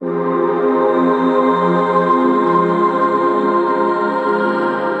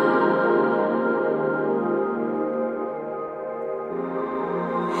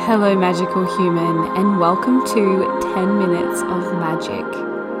Hello, magical human, and welcome to 10 Minutes of Magic.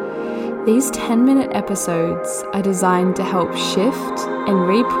 These 10-minute episodes are designed to help shift and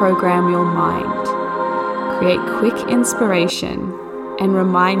reprogram your mind, create quick inspiration, and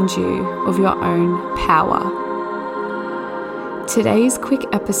remind you of your own power. Today's quick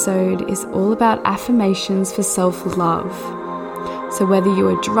episode is all about affirmations for self-love. So whether you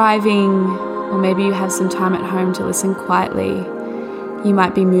are driving, or maybe you have some time at home to listen quietly, you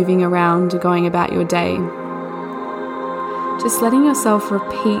might be moving around or going about your day. Just letting yourself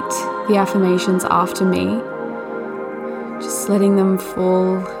repeat the affirmations after me, just letting them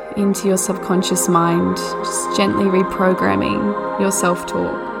fall into your subconscious mind, just gently reprogramming your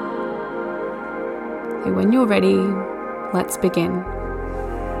self-talk. So when you're ready, let's begin.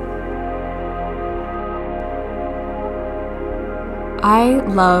 I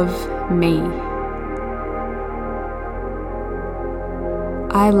love me.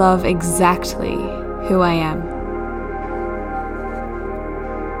 I love exactly who I am.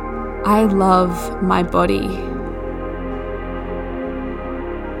 I love my body.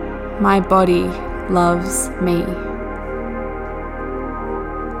 My body loves me.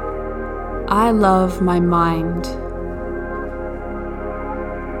 I love my mind.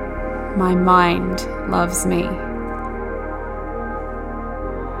 My mind loves me.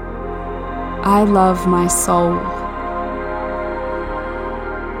 I love my soul.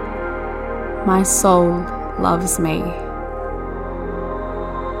 My soul loves me.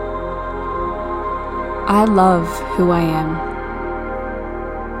 I love who I am.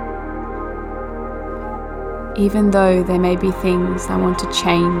 Even though there may be things I want to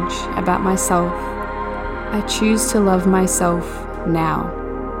change about myself, I choose to love myself now.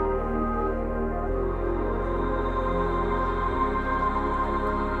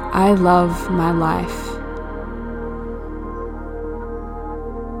 I love my life.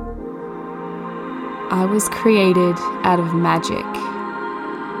 I was created out of magic.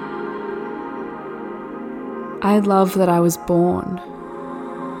 I love that I was born.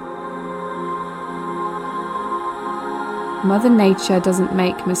 Mother Nature doesn't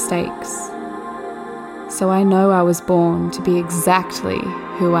make mistakes, so I know I was born to be exactly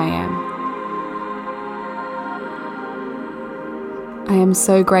who I am. I am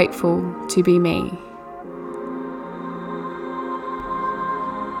so grateful to be me.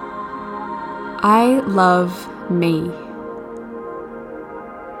 I love me.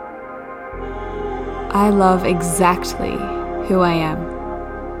 I love exactly who I am.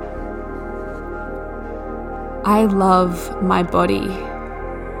 I love my body.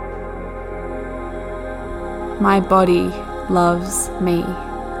 My body loves me.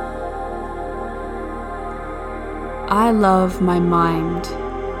 I love my mind.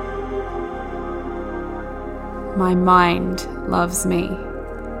 My mind loves me.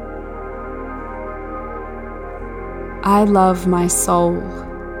 I love my soul.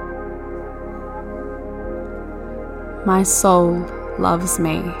 My soul loves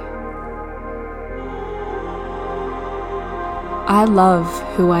me. I love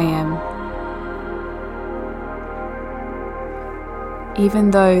who I am.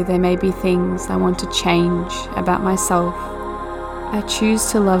 Even though there may be things I want to change about myself, I choose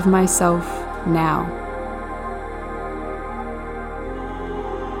to love myself now.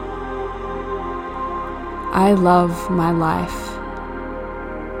 I love my life.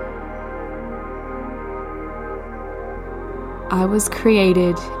 I was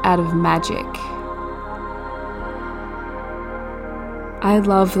created out of magic. I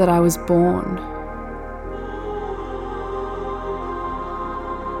love that I was born.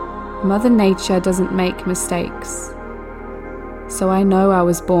 Mother Nature doesn't make mistakes, so I know I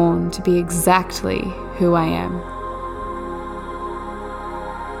was born to be exactly who I am.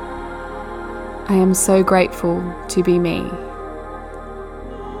 I am so grateful to be me.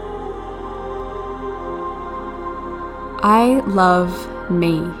 I love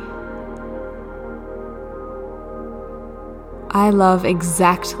me. I love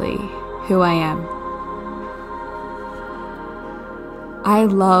exactly who I am. I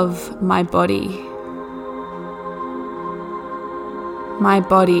love my body. My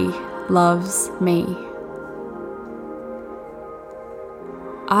body loves me.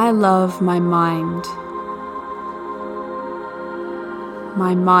 I love my mind.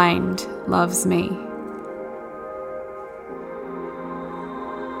 My mind loves me.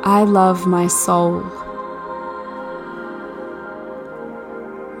 I love my soul.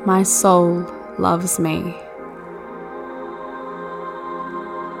 My soul loves me.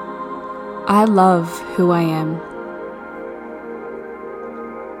 I love who I am.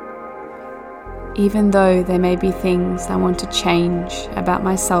 Even though there may be things I want to change about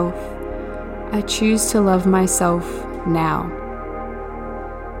myself, I choose to love myself now.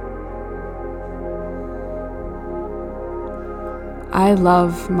 I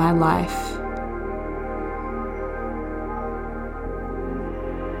love my life.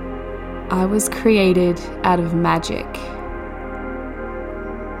 I was created out of magic.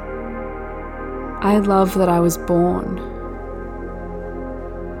 I love that I was born.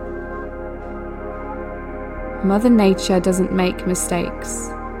 Mother Nature doesn't make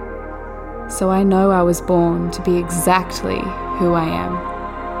mistakes, so I know I was born to be exactly who I am.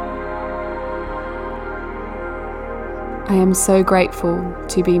 I am so grateful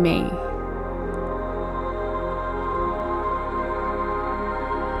to be me.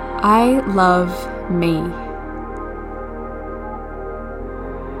 I love me.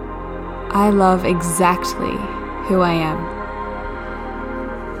 I love exactly who I am.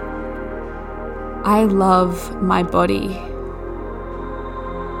 I love my body.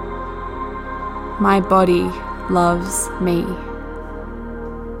 My body loves me.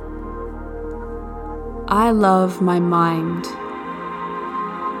 I love my mind.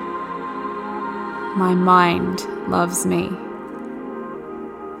 My mind loves me.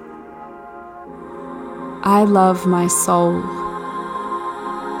 I love my soul.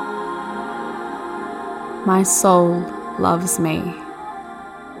 My soul loves me.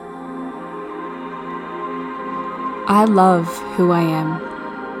 I love who I am.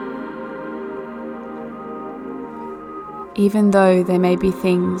 Even though there may be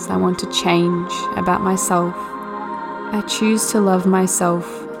things I want to change about myself, I choose to love myself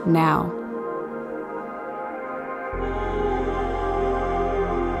now.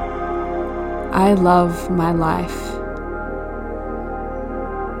 I love my life.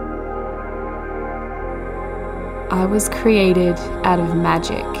 I was created out of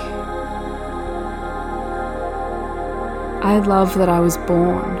magic. I love that I was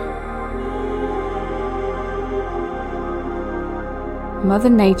born. Mother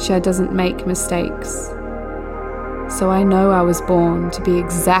Nature doesn't make mistakes, so I know I was born to be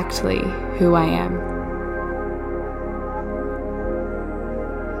exactly who I am.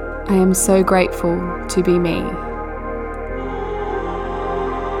 I am so grateful to be me.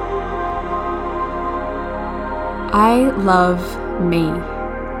 I love me.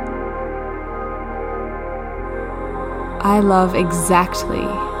 I love exactly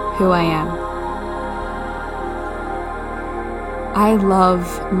who I am. I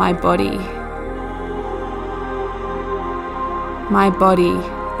love my body. My body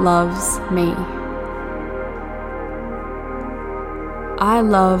loves me. I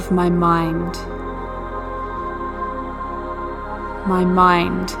love my mind. My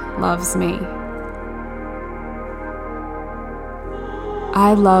mind loves me.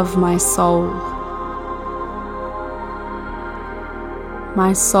 I love my soul.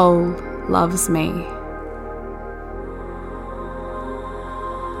 My soul loves me.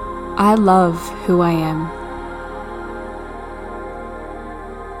 I love who I am.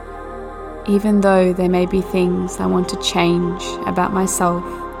 Even though there may be things I want to change about myself,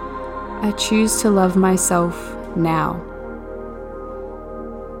 I choose to love myself now.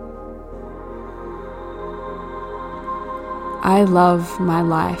 I love my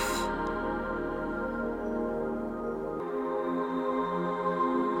life.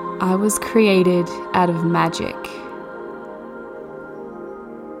 I was created out of magic.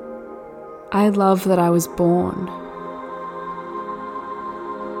 I love that I was born.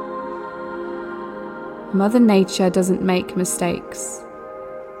 Mother Nature doesn't make mistakes,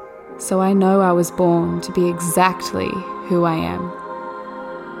 so I know I was born to be exactly who I am.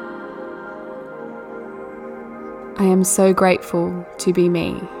 I am so grateful to be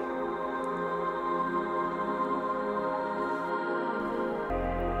me.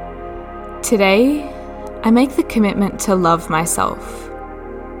 Today, I make the commitment to love myself.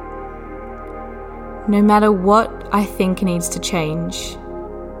 No matter what I think needs to change,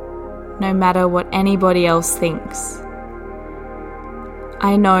 no matter what anybody else thinks,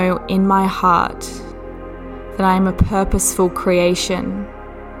 I know in my heart that I am a purposeful creation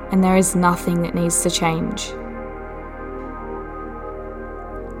and there is nothing that needs to change.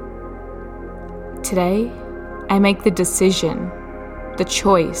 Today, I make the decision, the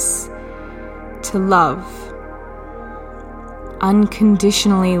choice, to love,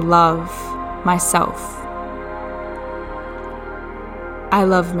 unconditionally love myself. I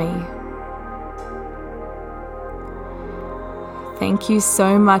love me. Thank you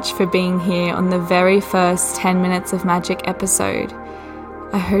so much for being here on the very first 10 Minutes of Magic episode.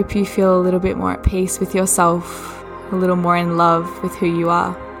 I hope you feel a little bit more at peace with yourself, a little more in love with who you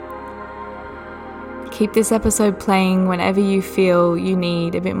are. Keep this episode playing whenever you feel you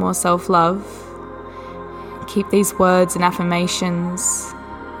need a bit more self-love. Keep these words and affirmations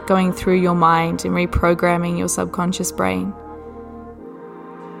going through your mind and reprogramming your subconscious brain.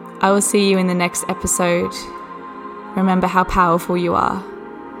 I will see you in the next episode. Remember how powerful you are.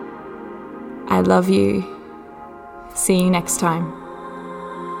 I love you. See you next time.